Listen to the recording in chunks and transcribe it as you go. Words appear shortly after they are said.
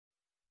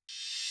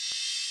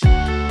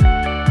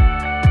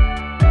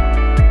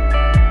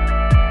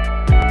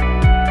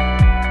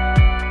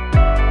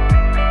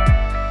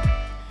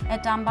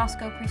At Don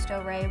Bosco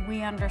Cristo Rey,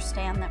 we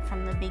understand that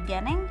from the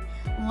beginning,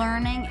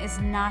 learning is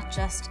not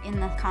just in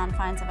the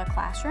confines of a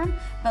classroom,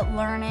 but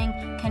learning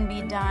can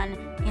be done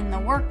in the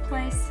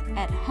workplace,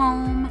 at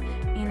home,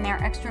 in their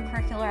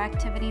extracurricular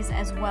activities,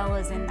 as well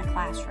as in the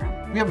classroom.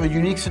 We have a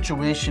unique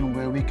situation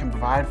where we can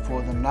provide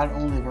for them not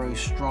only a very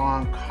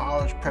strong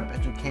college prep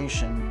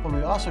education, but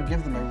we also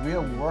give them a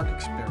real work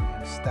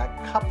experience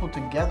that, coupled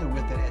together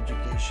with that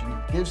education,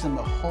 gives them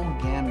a whole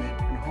gamut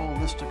and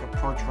holistic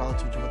approach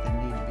relative to what they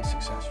need to be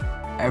successful.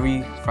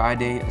 Every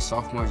Friday, a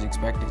sophomore is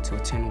expected to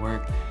attend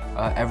work.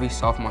 Every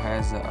sophomore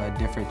has a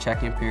different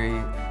check-in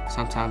period.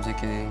 Sometimes it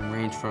can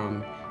range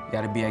from you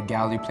gotta be at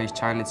Gallery Place,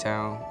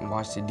 Chinatown in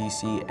Washington,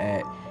 D.C.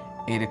 at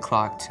 8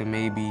 o'clock to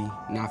maybe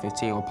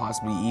 9:15 or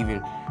possibly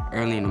even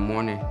early in the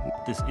morning.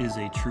 This is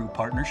a true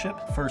partnership.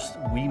 First,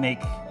 we make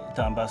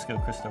Don Bosco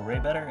Cristo Rey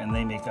better, and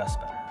they make us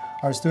better.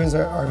 Our students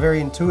are very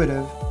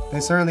intuitive. They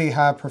certainly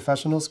have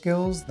professional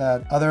skills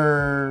that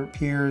other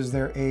peers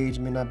their age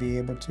may not be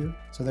able to.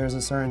 So there's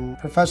a certain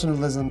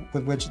professionalism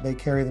with which they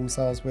carry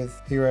themselves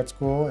with here at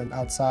school and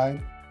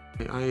outside.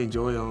 I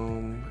enjoy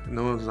knowing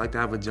what it's like to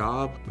have a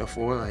job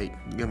before, like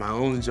get my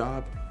own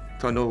job.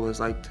 So I know what it's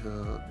like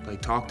to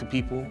talk to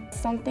people.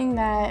 Something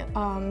that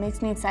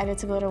makes me excited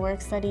to go to work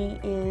study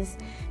is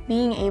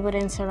being able to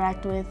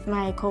interact with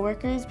my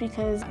coworkers,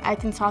 because I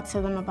can talk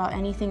to them about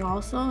anything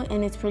also,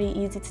 and it's pretty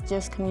easy to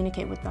just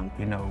communicate with them.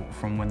 You know,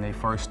 from when they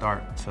first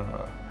start to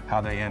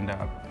how they end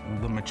up,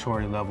 the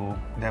maturity level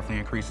definitely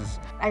increases.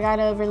 I got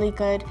a really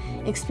good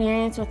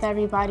experience with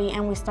everybody,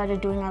 and we started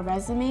doing our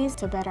resumes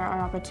to better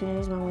our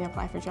opportunities when we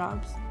apply for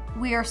jobs.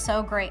 We are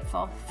so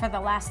grateful for the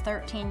last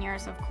 13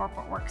 years of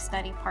corporate work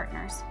study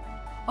partners.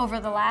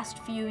 Over the last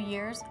few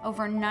years,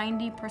 over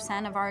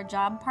 90% of our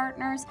job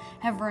partners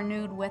have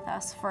renewed with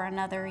us for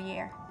another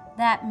year.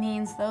 That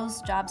means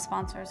those job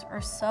sponsors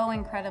are so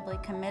incredibly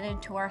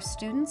committed to our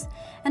students,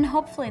 and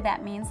hopefully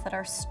that means that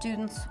our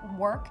students'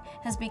 work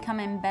has become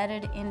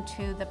embedded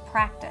into the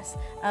practice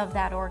of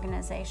that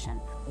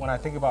organization. When I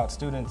think about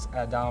students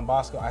at Don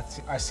Bosco,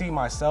 I see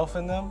myself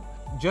in them.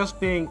 Just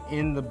being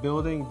in the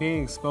building,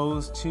 being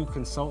exposed to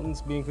consultants,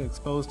 being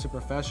exposed to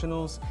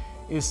professionals,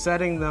 is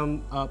setting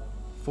them up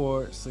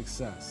for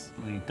success.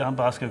 Don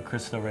Bosco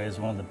Cristo Rey is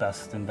one of the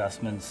best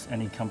investments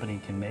any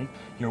company can make.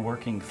 You're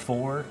working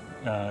for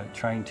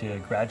trying to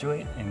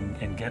graduate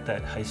and get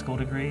that high school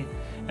degree,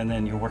 and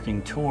then you're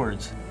working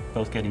towards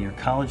both getting your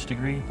college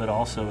degree, but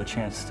also a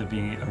chance to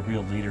be a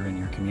real leader in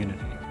your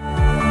community.